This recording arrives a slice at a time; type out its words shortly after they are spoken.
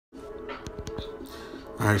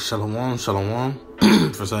All right, shalom, shalom.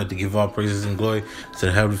 First, I'd like to give all praises and glory to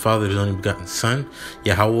the Heavenly Father, His only begotten Son,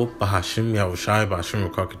 Yahweh, Bahashim, Yahushai, Bahashim,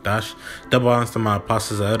 Rakakadash. Double honors to my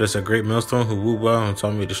apostles and elders, a great millstone who woo well and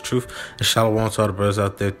taught me this truth. And shalom to all the brothers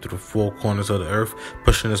out there through the four corners of the earth,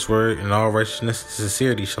 pushing this word in all righteousness and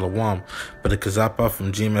sincerity. Shalom. But the Kazapa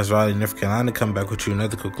from GMS Raleigh, North Carolina, come back with you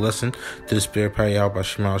another quick lesson to the Spirit Power Yahweh,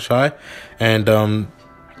 Bahashim, Yahushai. And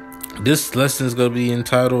this lesson is going to be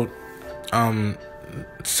entitled,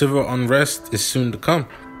 Civil unrest is soon to come.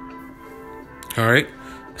 All right,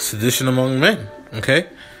 sedition among men. Okay,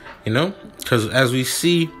 because as we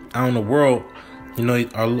see out in the world,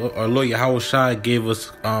 our Lord Yahweh Shai gave us,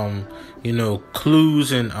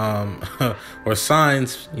 clues and or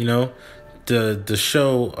signs, to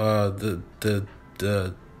show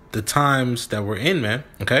the times that we're in, man.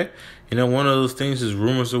 Okay, one of those things is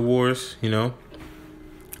rumors of wars.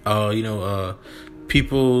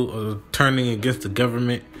 People turning against the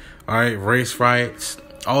government, all right, race riots,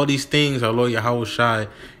 all these things our Lord Yahweh Shai,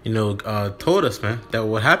 told us, man, that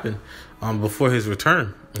would happen before his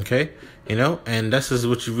return, okay? And this is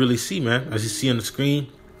what you really see, man. As you see on the screen,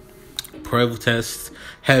 protests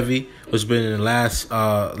heavy, which has been in the last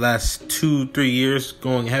 2-3 years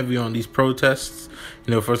going heavy on these protests.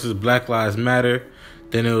 First was Black Lives Matter,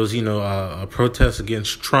 then it was, a protest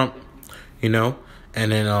against Trump,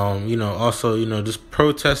 and then, also, just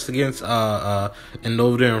protests against, and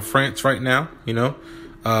over there in France right now,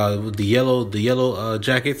 with the yellow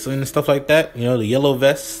jackets and stuff like that, the yellow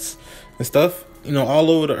vests and stuff, all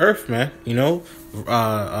over the earth, man,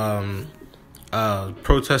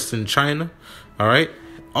 protests in China, all right,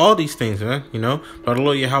 all these things, man, but the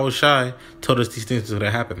Lord Yahweh Shai told us these things are going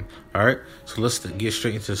to happen, all right, so let's get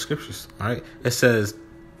straight into the scriptures, all right. It says,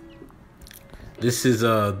 this is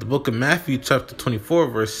the book of Matthew, chapter 24,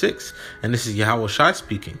 verse 6. And this is Yahweh Shai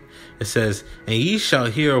speaking. It says, and ye shall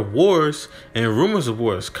hear of wars and rumors of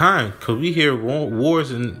wars. Because we hear wars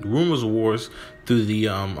and rumors of wars through the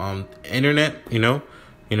internet,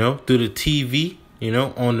 through the TV,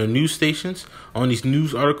 on the news stations, on these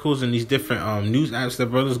news articles and these different news apps that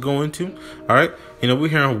brothers go into. All right. We're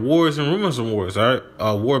hearing wars and rumors of wars. All right.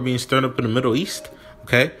 War being stirred up in the Middle East.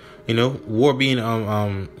 Okay. War being,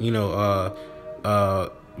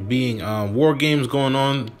 war games going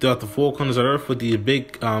on throughout the four corners of the earth with these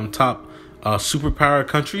big top superpower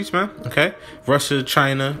countries, man. Okay, Russia,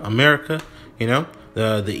 China, America,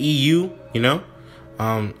 the EU,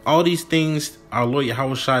 all these things our Lord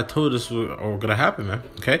Yahweh Shai told us are gonna happen, man.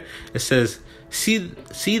 Okay, it says,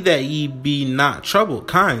 see that ye be not troubled,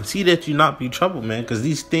 see that you not be troubled, man, because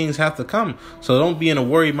these things have to come. So don't be in a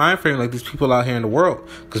worried mind frame like these people out here in the world,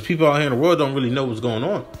 because people out here in the world don't really know what's going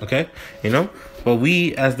on. Okay, but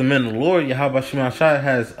we, as the men of the Lord, Yahweh Shai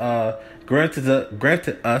has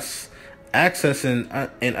granted us access and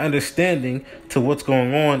understanding to what's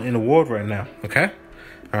going on in the world right now. Okay,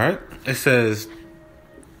 all right. It says,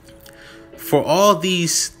 for all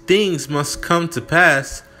these things must come to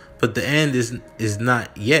pass, but the end is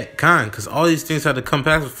not yet, because all these things have to come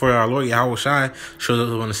past before our Lord Yahweh Shai shows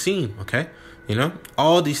up on the scene. Okay,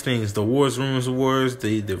 all these things, the wars, rumors of wars,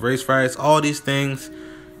 the race riots, all these things,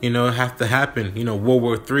 have to happen. World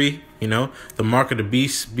War III, the mark of the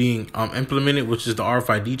beast being implemented, which is the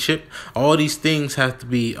RFID chip. All these things have to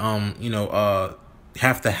be,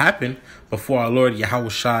 have to happen before our Lord Yahweh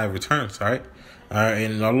Shai returns. All right.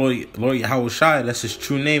 And our Lord Yahweh Shai, that's his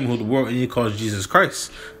true name, who the world only calls Jesus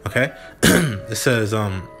Christ. Okay. It says,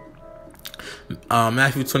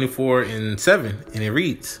 Matthew 24:7, and it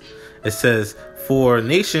reads, it says, for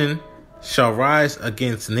nation shall rise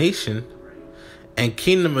against nation, and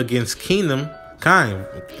kingdom against kingdom,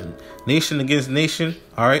 nation against nation.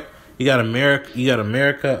 All right, you got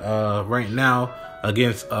America right now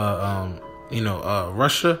against Russia.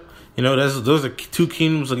 Those are two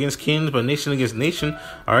kingdoms against kingdoms, but nation against nation.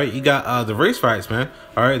 All right, you got the race riots, man.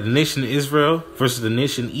 All right, the nation of Israel versus the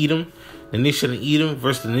nation of Edom, the nation of Edom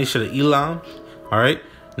versus the nation of Elam. All right,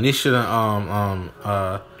 the nation of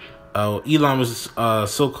Elam is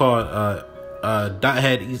so-called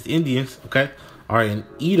dot-head East Indians. Okay. All right, and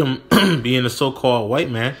Edom being a so-called white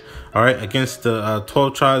man, all right, against the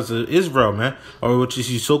 12 tribes of Israel, man, or which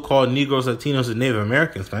is you so-called Negroes, Latinos, and Native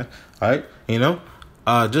Americans, man. All right,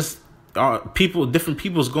 different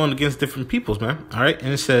peoples going against different peoples, man. All right,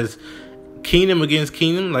 and it says kingdom against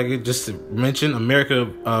kingdom, like it just mentioned, America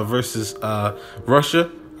versus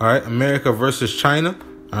Russia. All right, America versus China.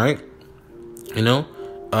 All right,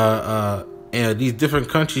 and these different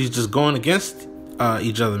countries just going against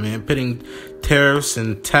each other, man, pitting tariffs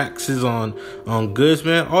and taxes on goods,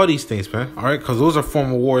 man, all these things, man. All right, because those are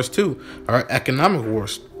formal wars too. All right, economic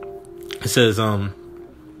wars. It says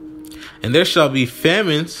And there shall be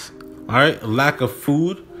famines, all right, lack of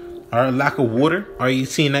food, all right, lack of water. Are you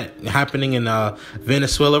seeing that happening in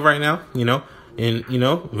Venezuela right now? In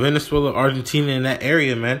Venezuela, Argentina, in that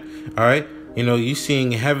area, man. All right, you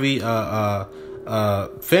seeing heavy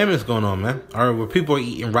famines going on, man. All right, where people are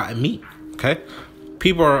eating rotten meat. Okay,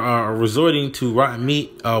 people are resorting to rotten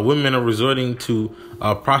meat. Women are resorting to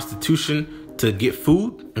prostitution to get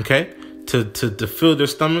food. Okay, to fill their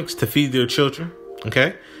stomachs, to feed their children.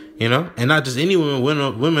 Okay. And not just any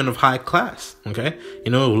women of high class, okay?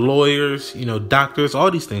 Lawyers, doctors,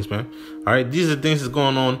 all these things, man. All right, these are things that's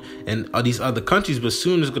going on in these other countries, but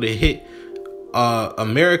soon it's going to hit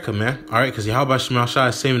America, man. All right, because Yahweh Shema Shai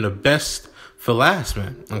is saving the best for last,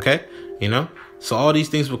 man. Okay, so all these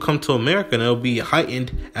things will come to America, and it'll be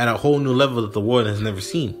heightened at a whole new level that the world has never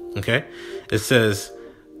seen. Okay, it says,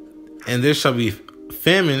 and there shall be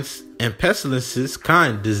famines and pestilences,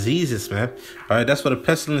 diseases, man. All right, that's what a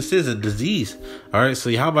pestilence is, a disease. All right, so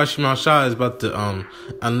Yahweh Shema Shai is about to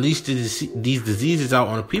unleash these diseases out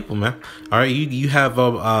on the people, man. All right, you have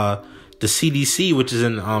the CDC, which is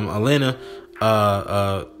in Atlanta,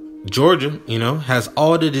 Georgia, has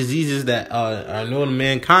all the diseases that are known to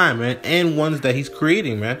mankind, man, and ones that he's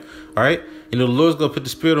creating, man. All right, the Lord's gonna put the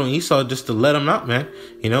spirit on Esau just to let him out, man.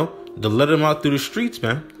 To let them out through the streets,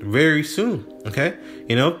 man, very soon. Okay,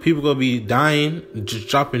 people gonna be dying, just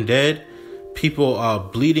dropping dead. People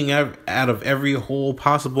bleeding out of every hole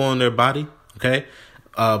possible in their body. Okay,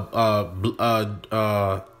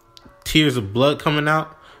 tears of blood coming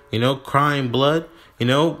out. Crying blood.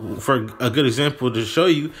 For a good example to show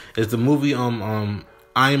you is the movie I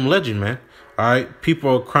Am Legend, man. All right, people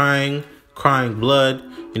are crying blood.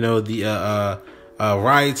 The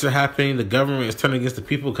riots are happening. The government is turning against the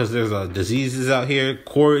people because there's diseases out here,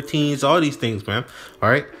 quarantines, all these things, man. All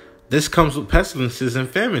right. This comes with pestilences and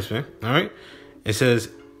famines, man. All right. It says,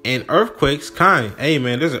 and earthquakes, hey,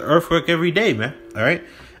 man, there's an earthquake every day, man. All right.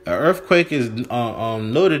 An earthquake is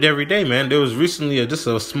noted every day, man. There was recently just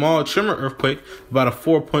a small tremor earthquake, about a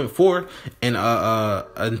 4.4 in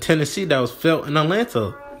Tennessee that was felt in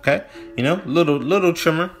Atlanta. Okay. Little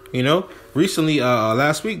tremor, recently,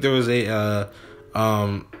 last week, there was a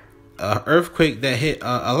earthquake that hit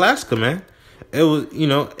Alaska, man. It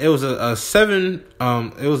was a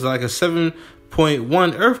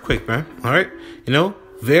 7.1 earthquake, man. All right,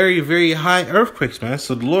 very, very high earthquakes, man.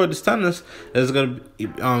 So the Lord is telling us that it's gonna be,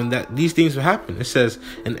 that these things will happen. It says,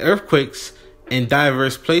 and earthquakes in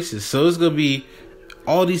diverse places. So it's gonna be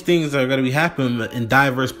all these things are gonna be happening in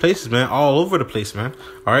diverse places, man, all over the place, man.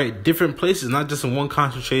 All right, different places, not just in one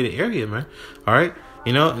concentrated area, man. All right.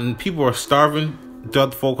 And people are starving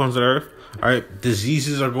throughout the four corners of the earth. All right,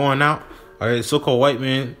 diseases are going out. All right, so-called white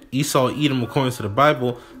man, Esau, Edom, according to the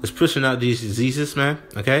Bible, is pushing out these diseases, man.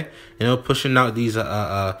 Okay, pushing out these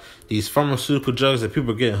pharmaceutical drugs that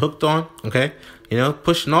people are getting hooked on. Okay,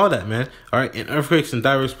 pushing all that, man. All right, and earthquakes in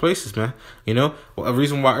diverse places, man. A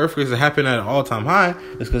reason why earthquakes are happening at an all-time high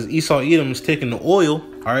is because Esau, Edom is taking the oil.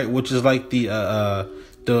 All right, which is like the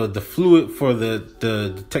fluid for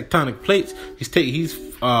the tectonic plates. He's taking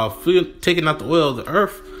out the oil of the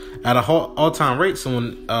earth at a all-time rate. So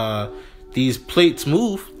when these plates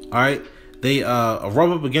move, all right, they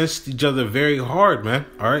rub up against each other very hard, man.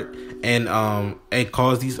 All right, and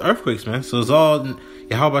cause these earthquakes, man. So it's all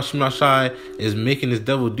Yahweh Shema Shai is making this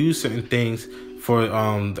devil do certain things for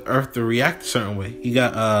the earth to react a certain way. You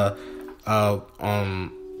got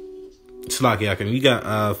you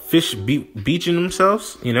got fish beaching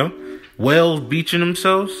themselves, whales beaching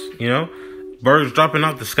themselves, birds dropping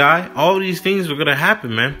out the sky. All these things were gonna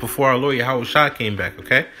happen, man, before our Lord Yahweh Shai came back.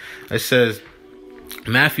 Okay, it says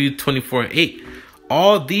Matthew 24:8.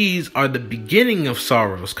 All these are the beginning of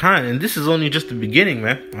sorrows, and this is only just the beginning,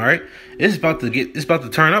 man. All right, it's about to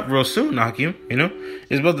turn up real soon, Hakim.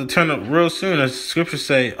 It's about to turn up real soon, as scriptures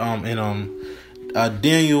say in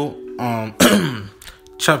Daniel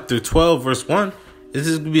chapter 12 verse 1. This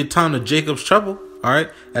is gonna be a time of Jacob's trouble. All right,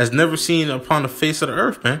 as never seen upon the face of the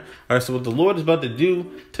earth, man. All right, so what the Lord is about to do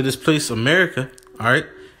to this place, America, all right,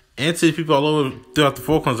 and to the people all over throughout the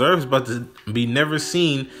four corners of the earth is about to be never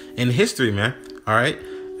seen in history, man. All right,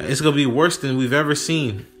 it's gonna be worse than we've ever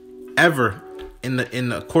seen, ever in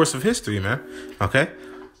the course of history, man. Okay,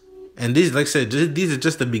 and these, like I said, these are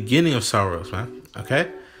just the beginning of sorrows, man. Okay,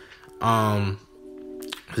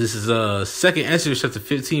 this is 2nd Ezra chapter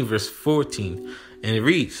 15 verse 14, and it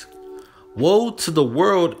reads, "Woe to the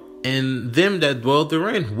world and them that dwell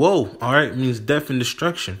therein." Woe, all right, means death and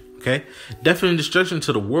destruction. Okay, death and destruction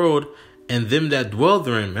to the world and them that dwell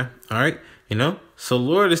therein, man. All right, so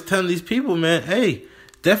Lord is telling these people, man, hey,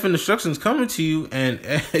 death and destruction is coming to you, and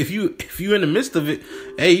if you in the midst of it,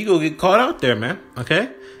 hey, you gonna get caught out there, man.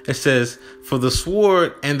 Okay. It says, for the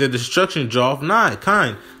sword and the destruction draweth nigh.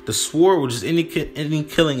 Kind. The sword, which is any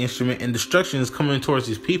killing instrument, and destruction is coming towards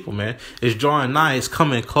these people, man. It's drawing nigh. It's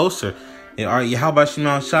coming closer. And all right, Yahweh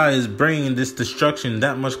Shema Shai is bringing this destruction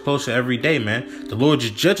that much closer every day, man. The Lord is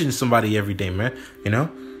judging somebody every day, man. You know?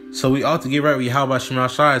 So we ought to get right with Yahweh Shema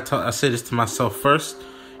Shai. I say this to myself first,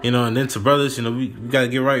 you know, and then to brothers, you know, we got to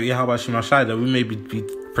get right with Yahweh Shema Shai, that we may be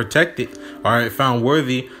protected, all right, found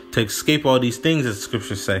worthy to escape all these things, as the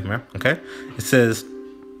scriptures say, man. Okay? It says,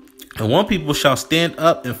 and one people shall stand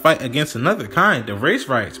up and fight against another. Kind of race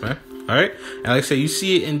riots, man. All right, and like I say, you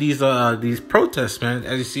see it in these protests, man,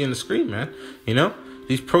 as you see in the screen, man. You know,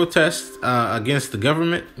 these protests against the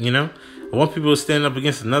government. You know, one people stand up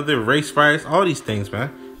against another, race riots, all these things,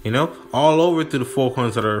 man. You know, all over through the four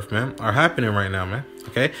corners of the earth, man, are happening right now, man.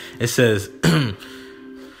 Okay, it says,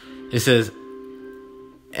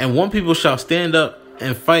 and one people shall stand up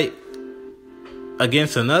and fight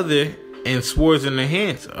against another, and swords in their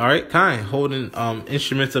hands. All right, kind, holding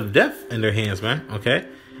instruments of death in their hands, man. Okay.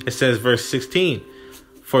 It says, verse 16,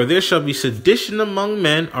 for there shall be sedition among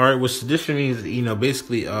men. All right, what sedition means, you know,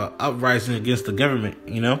 basically uprising against the government,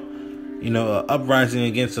 you know, uprising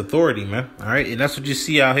against authority, man. All right, and that's what you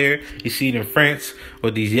see out here. You see it in France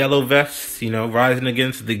with these yellow vests, you know, rising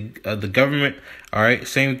against the government. All right,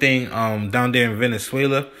 same thing down there in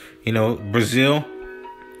Venezuela, you know, Brazil,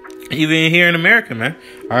 even here in America, man.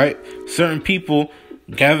 All right, certain people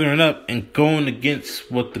gathering up and going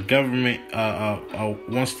against what the government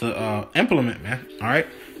wants to implement, man. All right,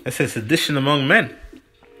 it says sedition among men.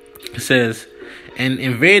 It says, and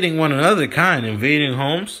invading one another, kind, invading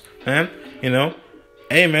homes, man. You know,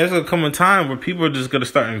 hey, man, there's gonna come a time where people are just gonna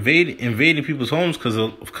start invading people's homes because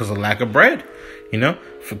of lack of bread, you know,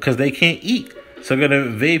 because they can't eat. So they're going to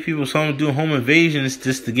invade people's homes, do home invasions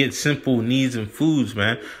just to get simple needs and foods,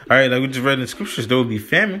 man. All right, like we just read in the scriptures, there will be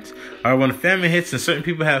famines. All right, when a famine hits and certain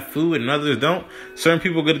people have food and others don't, certain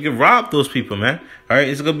people are going to get robbed, those people, man. All right,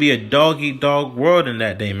 it's going to be a dog-eat-dog world in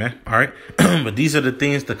that day, man. All right, but these are the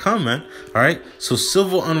things to come, man. All right, so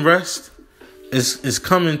civil unrest is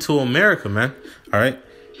coming to America, man. All right,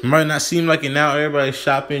 it might not seem like it now. Everybody's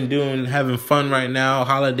shopping, having fun right now,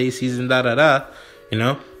 holiday season, da-da-da, you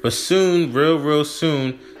know. But soon, real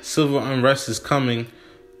soon, civil unrest is coming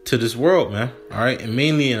to this world, man. All right. And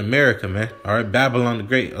mainly in America, man. All right. Babylon the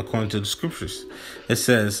Great, according to the scriptures. It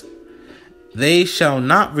says, they shall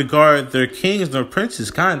not regard their kings nor princes.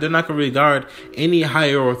 They're not going to regard any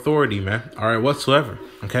higher authority, man. All right. Whatsoever.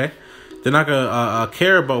 Okay. They're not going to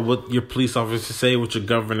care about what your police officers say, what your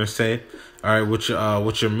governor say. All right.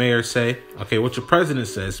 What your mayor say. Okay. What your president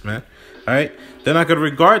says, man. All right, they're not going to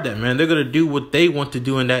regard that, man. They're going to do what they want to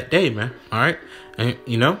do in that day, man. All right, and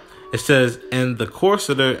you know, it says, and the course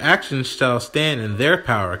of their actions shall stand in their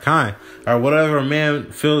power, kind. Or whatever a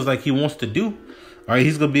man feels like he wants to do, all right,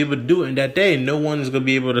 he's going to be able to do it in that day, and no one is going to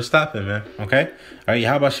be able to stop him, man. Okay, all right,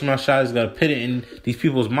 how about Shema Shai is going to put it in these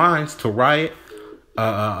people's minds to riot,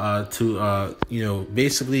 you know,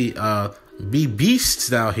 basically be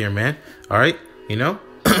beasts out here, man. All right, you know.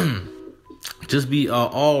 Just be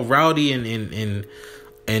all rowdy and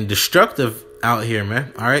destructive out here,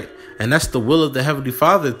 man. All right. And that's the will of the Heavenly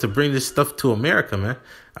Father, to bring this stuff to America, man.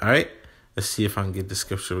 All right. Let's see if I can get the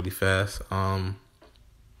scripture really fast. Let's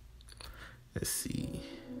see.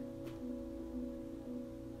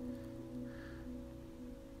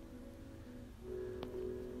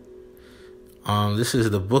 This is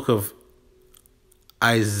the book of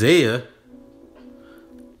Isaiah.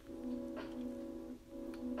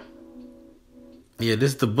 Yeah,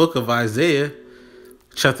 this is the book of Isaiah,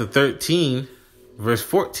 chapter 13, verse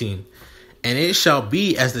 14. And it shall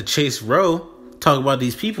be as the chaste roe. Talk about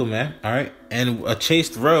these people, man. All right. And a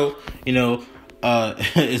chaste roe, you know,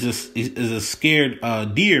 is a scared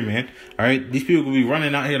deer, man. All right. These people will be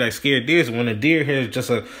running out here like scared deers. And when a deer hears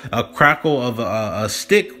just a crackle of a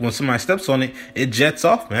stick, when somebody steps on it, it jets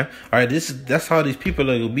off, man. All right. That's how these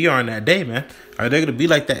people are going to be on that day, man. All right, they're going to be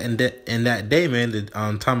like that in that day, man, the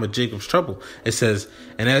time of Jacob's trouble. It says,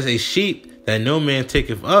 and as a sheep that no man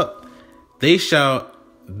taketh up, they shall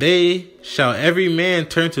every man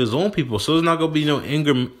turn to his own people. So there's not going to be no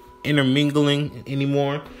intermingling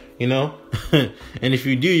anymore, you know. And if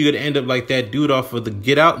you do, you're going to end up like that dude off of the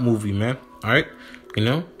Get Out movie, man. All right, you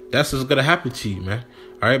know, that's what's going to happen to you, man.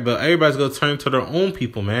 All right, but everybody's going to turn to their own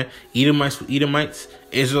people, man. Edomites for Edomites,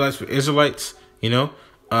 Israelites for Israelites, you know.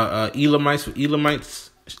 Elamites with Elamites,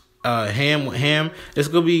 Ham with Ham. It's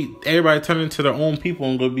gonna be everybody turning to their own people,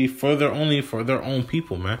 and gonna be further only for their own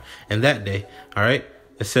people, man. And that day, all right.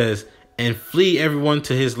 It says, and flee everyone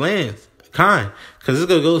to his land. Kind. Because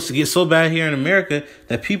it's going to get so bad here in America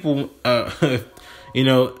that people,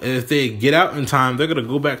 if they get out in time, they're going to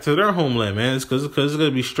go back to their homeland, man. It's because it's going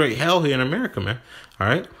to be straight hell here in America, man. All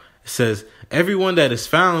right. It says, everyone that is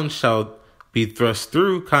found shall be thrust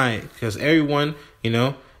through, kind. Because everyone,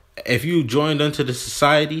 if you joined unto the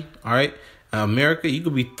society, all right, America, you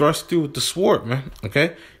could be thrust through with the sword, man.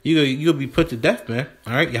 Okay, you'll be put to death, man.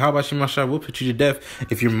 All right, Yahweh Shemashah will put you to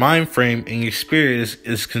death if your mind frame and your spirit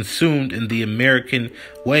is consumed in the American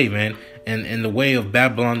way, man, and in the way of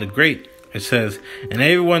Babylon the Great. It says, and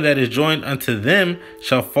everyone that is joined unto them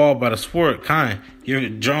shall fall by the sword. Kind, you're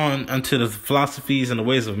drawn unto the philosophies and the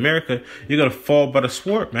ways of America, you're gonna fall by the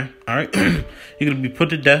sword, man. All right, you're gonna be put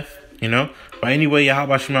to death, by any way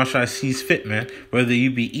Yahweh Shemashah sees fit, man. Whether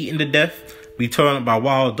you be eaten to death, be torn up by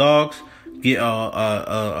wild dogs, get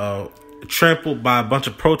trampled by a bunch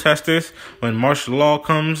of protesters when martial law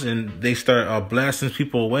comes and they start blasting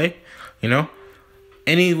people away,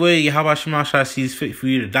 Any way Yahweh Shemashah sees fit for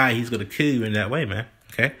you to die, he's going to kill you in that way, man.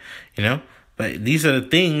 Okay? But these are the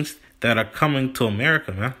things that are coming to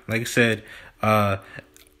America, man. Like I said, the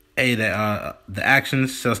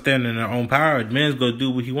actions shall stand in their own power. Man's going to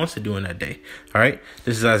do what he wants to do in that day. All right?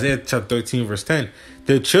 This is Isaiah chapter 13, verse 10.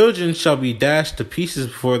 Their children shall be dashed to pieces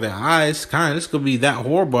before their eyes. It's going to be that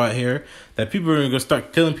horrible out here that people are going to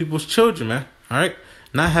start killing people's children, man. All right?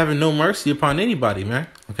 Not having no mercy upon anybody, man.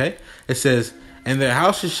 Okay? It says, and their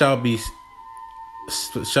houses shall be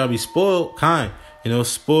spoiled,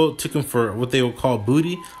 spoiled, taken for what they will call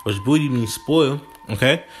booty, which booty means spoil.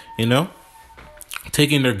 Okay?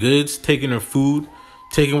 Taking their goods, taking their food,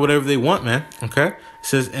 taking whatever they want, man. Okay? It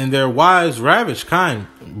says, and their wives ravished,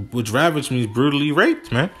 which ravished means brutally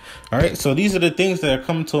raped, man. All right? So these are the things that are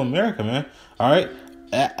coming to America, man. All right?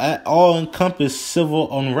 At all encompass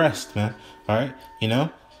civil unrest, man. All right?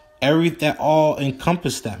 That all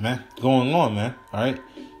encompass that, man, going on, man. All right?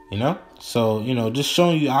 So, just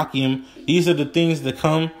showing you, Akim, these are the things that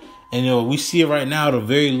come. And, we see it right now at a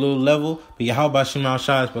very low level. But Yahweh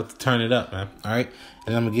Shemashah is about to turn it up, man. All right?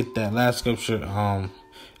 And I'm going to get that last scripture.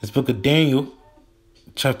 It's book of Daniel,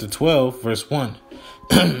 chapter 12, verse 1.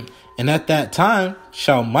 And at that time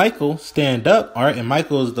shall Michael stand up. All right? And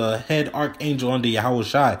Michael is the head archangel under Yahweh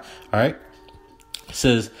Shai. All right? It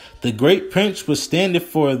says, the great prince was standeth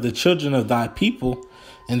for the children of thy people.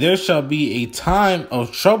 And there shall be a time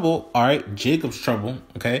of trouble. All right? Jacob's trouble.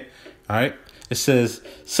 Okay? All right? It says,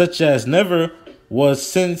 such as never was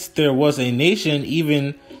since there was a nation,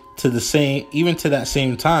 even to that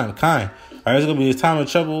same time. All right, it's gonna be a time of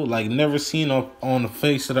trouble like never seen on the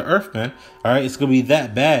face of the earth, man. All right, it's gonna be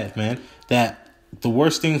that bad, man. That the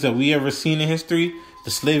worst things that we ever seen in history,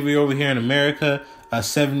 the slavery over here in America,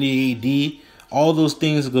 70 AD, all those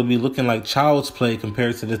things are gonna be looking like child's play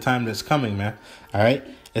compared to the time that's coming, man. All right,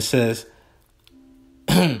 it says,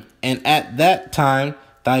 and at that time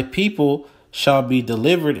thy people shall be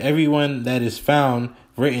delivered, everyone that is found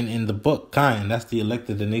written in the book. That's the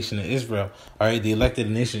elected the nation of Israel. All right, the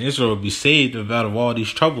elected nation of Israel will be saved out of all these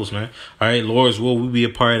troubles, man. All right, Lord's will we be a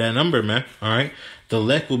part of that number, man. All right, the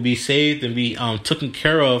elect will be saved and be taken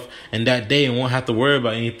care of in that day and won't have to worry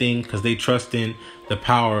about anything because they trust in the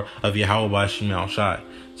power of Yahweh Shemel Shai.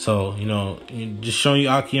 So, just showing you,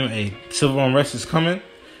 Akim, a civil unrest is coming,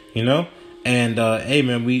 And, hey,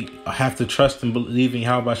 man, we have to trust and believe in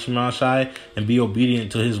Yahweh Shemel Shai and be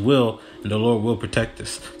obedient to his will, and the Lord will protect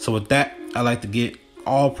us. So with that, I'd like to get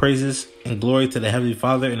all praises and glory to the Heavenly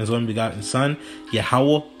Father and his only begotten Son,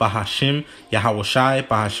 Yahweh Bahashim, Yahweh Shai,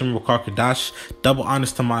 Bahashim Rakar Kadash. Double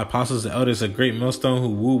honors to my apostles and elders, a great millstone who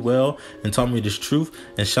wooed well and taught me this truth.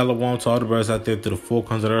 And shalom to all the brothers out there through the four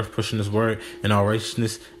corners of the earth, pushing this word in all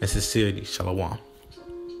righteousness and sincerity. Shalom.